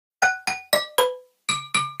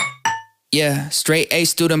Yeah, straight A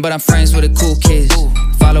student, but I'm friends with the cool kids.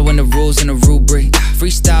 Following the rules and the rubric.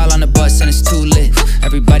 Freestyle on the bus and it's too lit.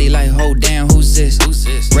 Everybody like, oh damn, who's this?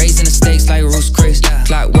 Raising the stakes like Roos Chris.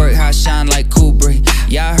 Clockwork, how I shine like Kubrick.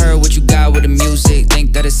 Yeah, I heard what you got with the music.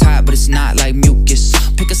 Think that it's hot, but it's not like mucus.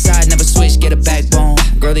 Pick a side, never switch, get a backbone.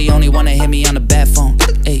 Girl, the only one that hit me on the bad phone.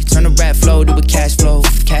 Ayy, turn the rap flow to a cash flow.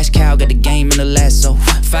 Cash cow, got the game in the lasso.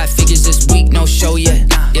 5 figures this week, no show yet.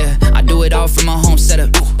 Yeah, I do it all from my home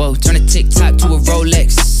setup. Whoa, turn a TikTok to a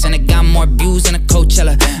Rolex. And it got more views than a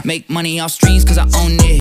Coachella. Make money off streams cause I own it.